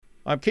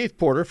I'm Keith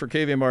Porter for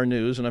KVMR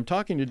News, and I'm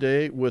talking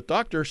today with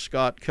Dr.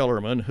 Scott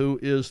Kellerman, who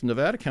is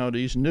Nevada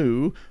County's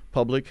new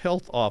public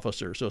health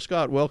officer. So,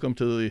 Scott, welcome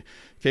to the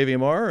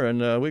KVMR,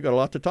 and we've got a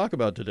lot to talk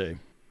about today.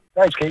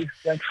 Thanks, Keith.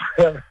 Thanks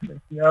for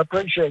having me. I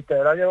appreciate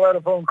that. I get a lot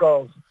of phone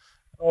calls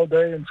all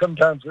day and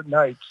sometimes at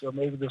night, so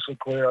maybe this will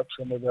clear up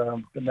some of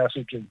the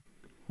messaging.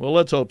 Well,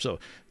 let's hope so.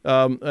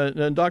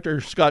 And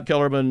Dr. Scott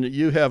Kellerman,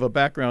 you have a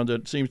background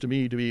that seems to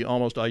me to be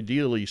almost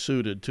ideally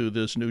suited to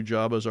this new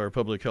job as our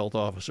public health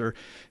officer.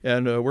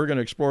 And we're going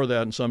to explore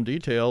that in some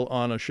detail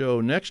on a show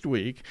next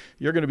week.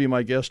 You're going to be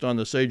my guest on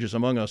the Sages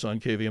Among Us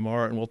on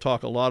KVMR, and we'll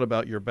talk a lot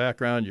about your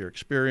background, your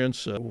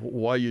experience,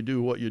 why you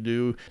do what you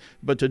do.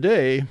 But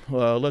today,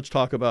 let's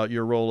talk about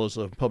your role as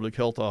a public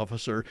health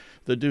officer,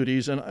 the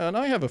duties. And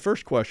I have a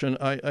first question.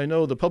 I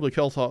know the public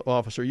health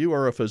officer, you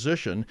are a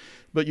physician,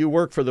 but you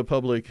work for the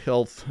public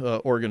health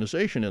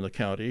organization in the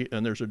county,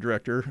 and there's a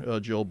director,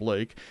 Jill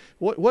Blake.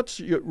 What's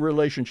your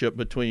relationship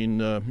between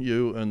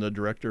you and the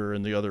director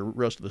and the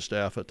rest of the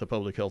staff at the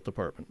public health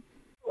department?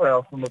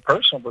 Well, from a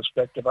personal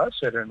perspective, I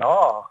sit in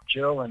awe.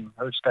 Jill and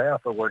her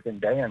staff are working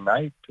day and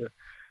night to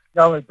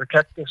not only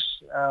protect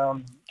this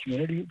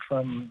community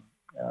from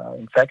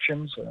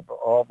infections of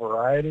all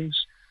varieties,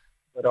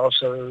 but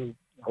also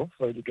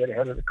hopefully to get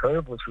ahead of the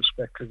curve with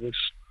respect to this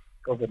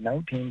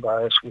COVID-19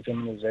 virus with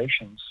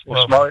immunizations.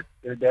 They're smart,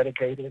 they're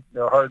dedicated,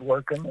 they're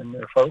hardworking, and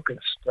they're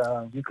focused.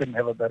 You couldn't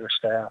have a better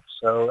staff.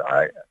 So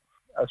I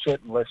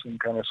sit and listen,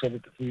 kind of sit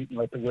at the feet and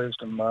let the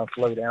wisdom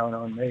flow down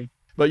on me.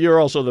 But you're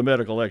also the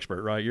medical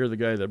expert, right? You're the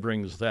guy that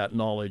brings that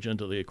knowledge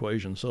into the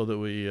equation so that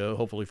we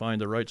hopefully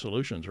find the right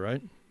solutions,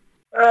 right?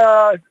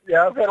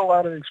 Yeah, I've had a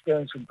lot of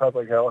experience in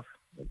public health.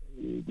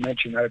 You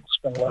mentioned I've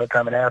spent a lot of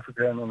time in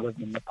Africa and then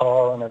lived in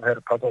Nepal, and I've had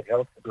a public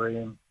health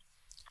degree.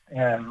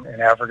 And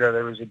in Africa,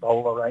 there was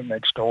Ebola right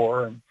next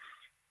door,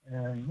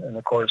 and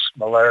of course,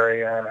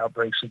 malaria and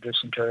outbreaks of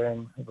dysentery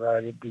and a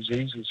variety of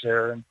diseases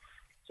there. And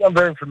so I'm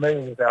very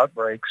familiar with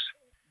outbreaks.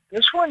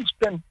 This one's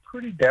been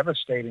pretty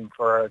devastating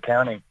for our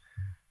county,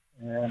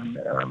 and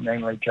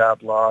mainly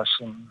job loss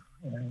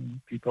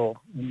and people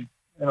in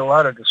a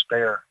lot of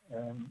despair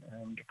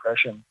and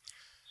depression.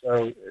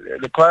 So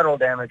the collateral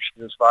damage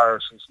to this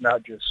virus is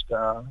not just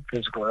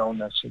physical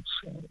illness;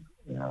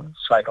 it's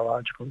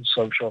psychological,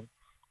 social,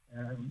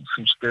 and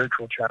some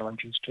spiritual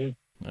challenges too.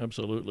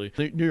 Absolutely.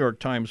 The New York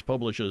Times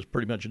publishes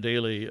pretty much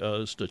daily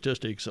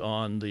statistics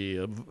on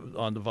the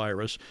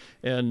virus,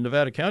 and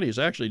Nevada County is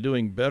actually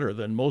doing better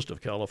than most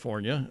of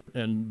California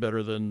and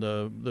better than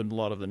a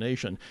lot of the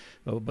nation.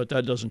 But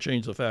that doesn't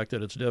change the fact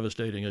that it's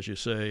devastating, as you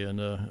say, and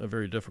a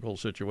very difficult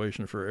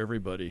situation for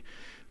everybody.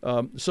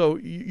 So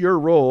your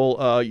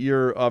role,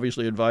 you're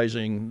obviously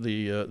advising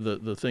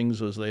the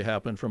things as they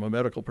happen from a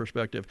medical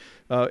perspective.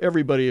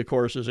 Everybody, of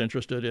course, is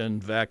interested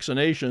in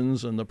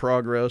vaccinations and the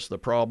progress, the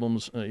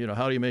problems.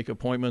 How do you make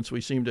appointments? We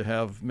seem to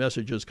have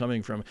messages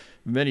coming from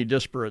many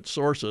disparate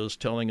sources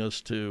telling us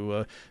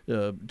to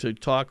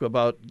talk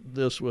about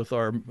this with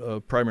our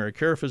primary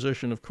care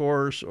physician, of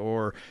course,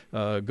 or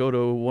go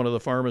to one of the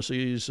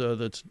pharmacies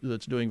that's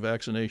doing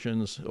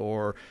vaccinations,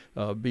 or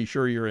be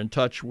sure you're in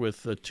touch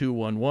with the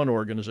 211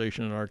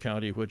 organization in our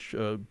county, which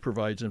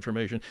provides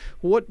information.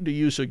 What do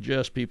you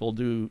suggest people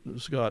do,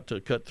 Scott, to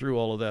cut through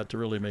all of that to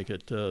really make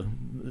it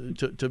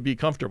to be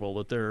comfortable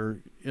that they're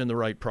in the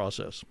right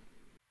process?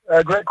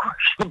 Great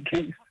question,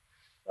 Keith.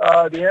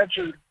 The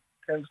answer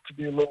tends to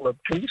be a little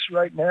obtuse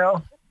right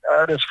now.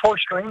 There's 4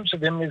 streams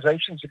of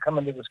immunizations that come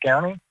into this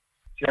county.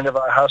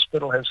 Nevada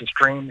Hospital has a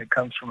stream that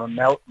comes from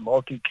a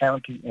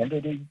multi-county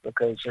entity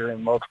because they're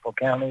in multiple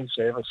counties.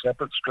 They have a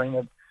separate stream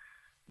of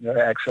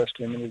access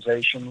to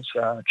immunizations.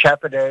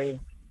 Chapaday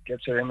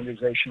gets their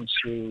immunizations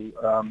through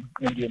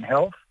Indian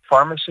Health.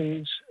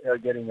 Pharmacies are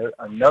getting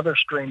another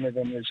stream of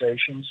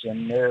immunizations,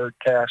 and they're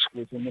tasked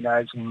with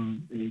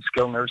immunizing the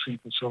skilled nursing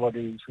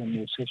facilities and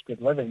the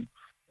assisted living.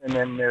 And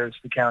then there's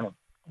the county.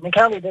 And the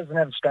county doesn't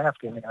have staff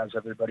to immunize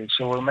everybody,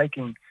 so we're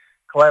making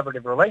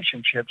collaborative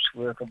relationships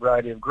with a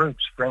variety of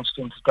groups. For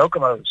instance,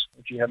 Docomo's.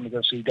 If you happen to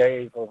go see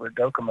Dave over at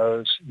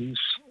Docomo's,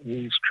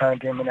 he's trying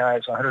to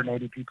immunize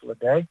 180 people a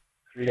day,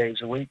 3 days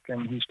a week,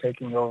 and he's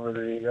taking over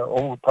the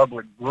Old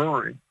Republic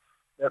Brewery,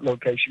 that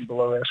location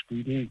below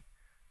SPD.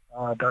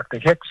 Dr.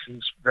 Hicks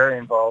is very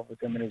involved with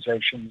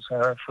immunizations.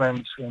 Our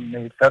friends in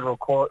the federal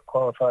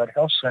qualified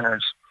health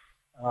centers,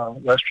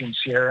 Western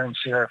Sierra and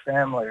Sierra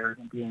Family, are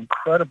going to be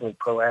incredibly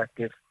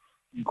proactive,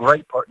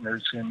 great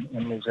partners in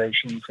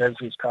immunizations, as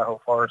is Tahoe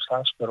Forest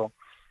Hospital.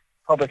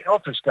 Public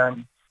Health has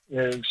done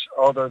is,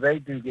 although they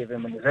do give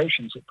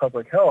immunizations at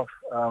Public Health,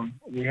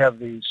 we have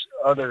these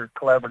other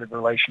collaborative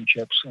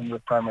relationships and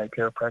with primary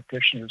care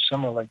practitioners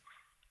similarly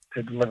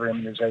to deliver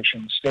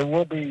immunizations. There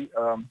will be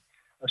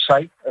a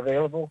site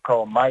available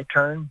called My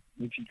Turn,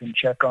 which you can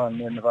check on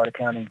the Nevada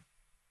County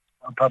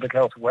Public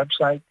Health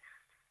website.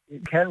 You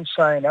can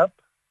sign up,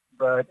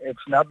 but it's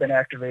not been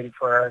activated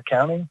for our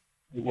county.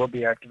 It will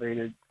be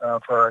activated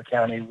for our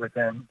county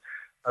within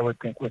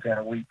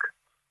a week.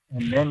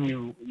 And then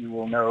you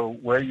will know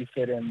where you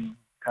fit in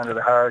kind of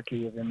the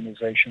hierarchy of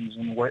immunizations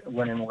and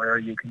when and where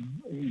you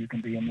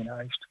can be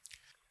immunized.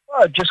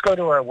 Just go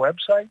to our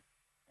website,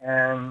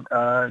 and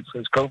it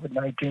says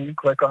COVID-19.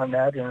 Click on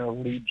that, and it'll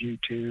lead you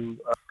to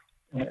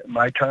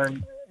My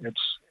Turn.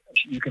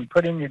 You can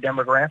put in your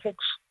demographics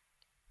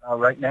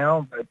right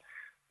now, but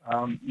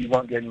you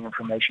won't get any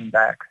information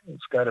back.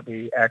 It's got to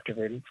be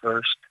activated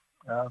first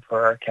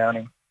for our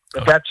county.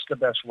 But that's the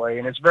best way,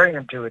 and it's very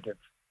intuitive.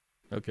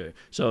 Okay,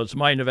 so it's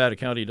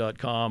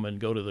mynevadacounty.com, and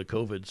go to the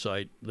COVID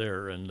site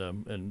there,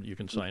 and you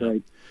can sign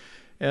up.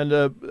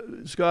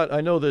 And Scott, I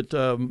know that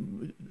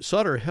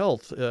Sutter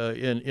Health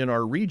in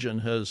our region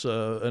has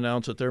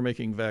announced that they're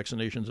making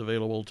vaccinations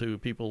available to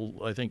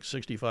people, I think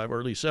 65 or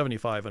at least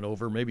 75 and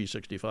over, maybe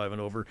 65 and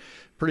over,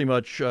 pretty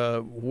much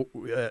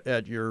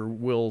at your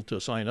will to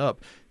sign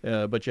up.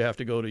 But you have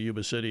to go to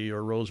Yuba City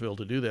or Roseville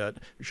to do that.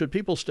 Should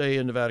people stay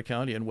in Nevada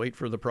County and wait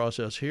for the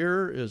process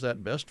here? Is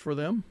that best for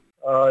them?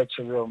 It's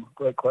a real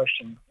great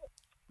question.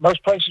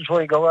 Most places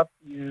where you go up,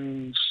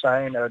 you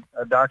sign a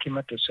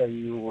document to say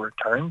you will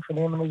return for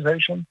the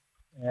immunization.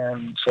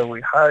 And so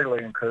we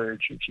highly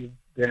encourage, if you've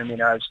been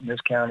immunized in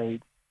this county,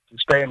 to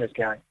stay in this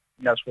county.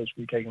 You're not supposed to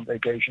be taking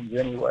vacations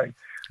anyway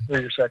for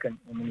your second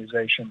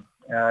immunization.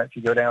 If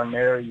you go down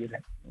there,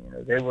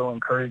 they will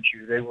encourage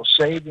you. They will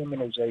save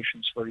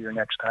immunizations for your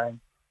next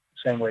time,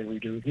 the same way we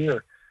do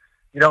here.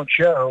 You don't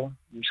show,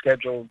 you're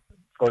scheduled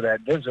for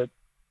that visit.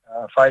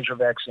 Pfizer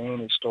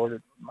vaccine is stored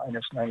at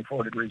minus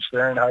 94 degrees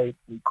Fahrenheit.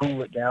 We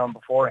cool it down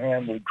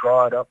beforehand. We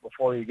draw it up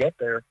before you get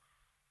there.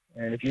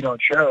 And if you don't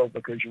show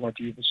because you went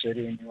to Yuba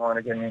City and you want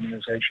to get an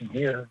immunization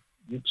here,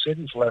 Yuba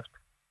City's left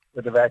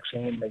with the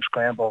vaccine. They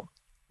scramble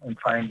in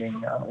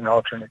finding an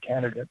alternate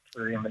candidate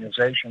for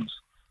immunizations.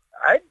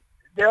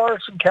 There are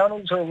some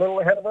counties that are a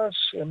little ahead of us,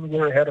 and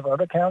we're ahead of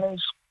other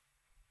counties.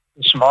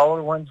 The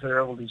smaller ones,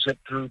 they're able to zip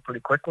through pretty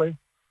quickly,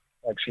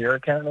 like Sierra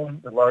County.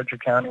 The larger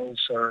counties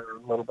are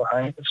a little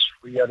behind us.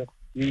 We had a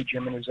huge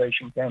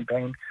immunization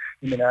campaign,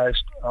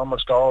 immunized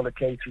almost all the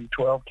K through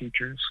 12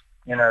 teachers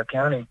in our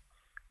county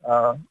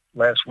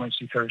last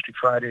Wednesday, Thursday,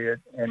 Friday at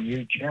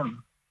NU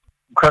Gym.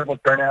 Incredible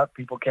turnout.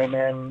 People came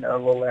in a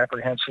little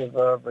apprehensive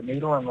of a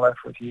needle and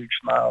left with huge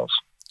smiles,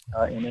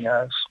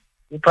 immunized.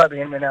 We've probably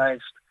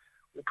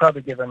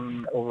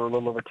given a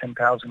little over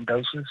 10,000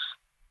 doses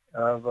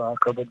of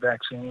COVID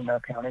vaccine in our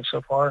county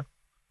so far.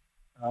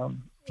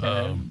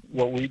 And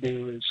what we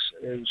do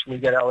is we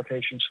get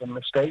allocations from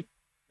the state.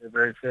 They're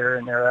very fair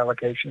in their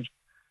allocations,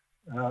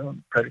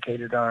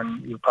 predicated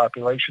on your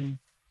population.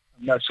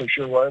 I'm not so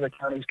sure why other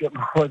counties get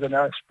more than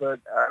us, but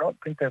I don't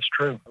think that's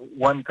true.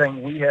 One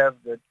thing we have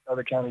that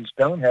other counties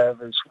don't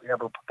have is we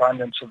have a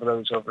preponderance of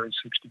those over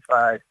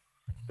 65.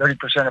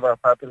 30% of our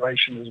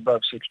population is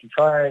above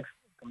 65,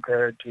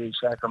 compared to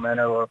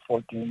Sacramento of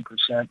 14%,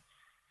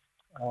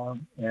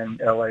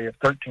 and LA of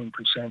 13%.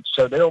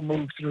 So they'll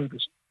move through the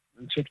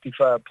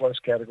 65 plus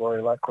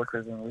category a lot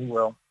quicker than we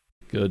will.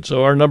 Good.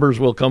 So our numbers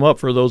will come up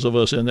for those of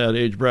us in that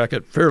age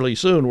bracket fairly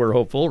soon, we're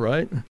hopeful,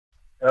 right?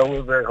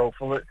 We're very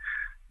hopeful.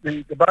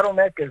 The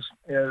bottleneck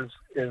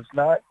is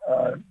not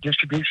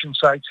distribution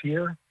sites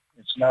here.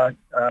 It's not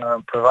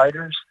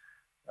providers.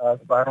 The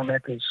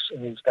bottleneck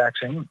is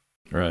vaccine.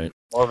 Right.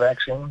 More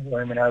vaccine will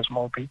immunize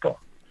more people.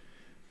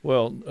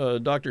 Well,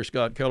 Dr.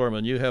 Scott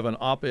Kellerman, you have an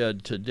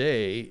op-ed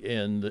today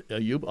on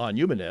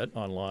YubaNet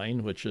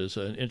online, which is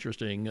an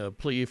interesting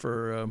plea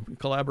for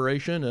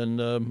collaboration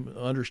and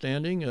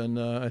understanding, and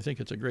I think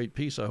it's a great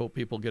piece. I hope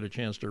people get a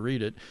chance to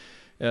read it.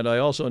 And I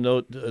also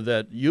note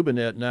that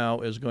YubaNet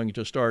now is going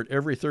to start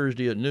every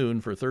Thursday at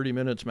noon for 30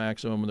 minutes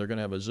maximum, and they're going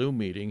to have a Zoom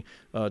meeting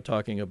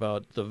talking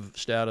about the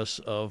status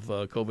of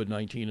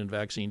COVID-19 and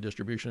vaccine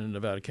distribution in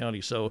Nevada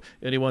County. So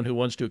anyone who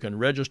wants to can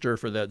register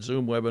for that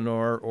Zoom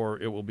webinar, or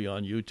it will be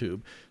on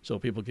YouTube. So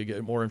people can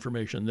get more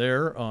information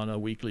there on a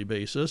weekly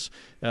basis.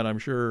 And I'm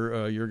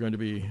sure you're going to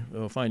be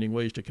finding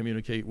ways to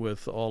communicate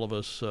with all of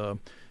us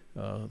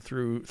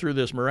through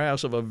this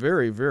morass of a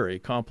very, very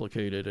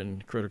complicated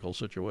and critical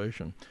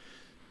situation.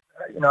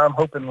 I'm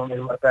hoping when we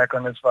look back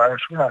on this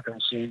virus, we're not going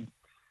to see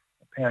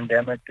a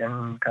pandemic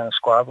and kind of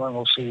squabbling.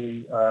 We'll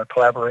see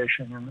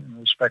collaboration and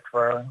respect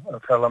for our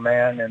fellow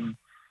man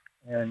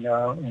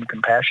and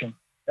compassion.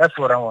 That's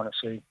what I want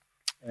to see.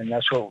 And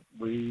that's what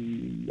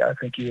I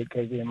think you at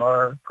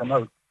KVMR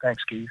promote.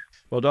 Thanks, Keith.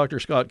 Well, Dr.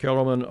 Scott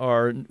Kellerman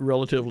are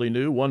relatively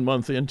new, 1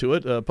 month into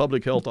it,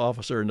 public health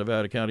officer in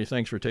Nevada County.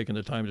 Thanks for taking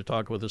the time to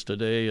talk with us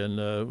today, and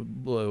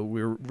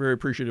we're very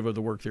appreciative of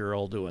the work they're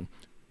all doing.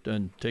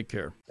 And take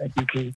care. Thank you, Keith.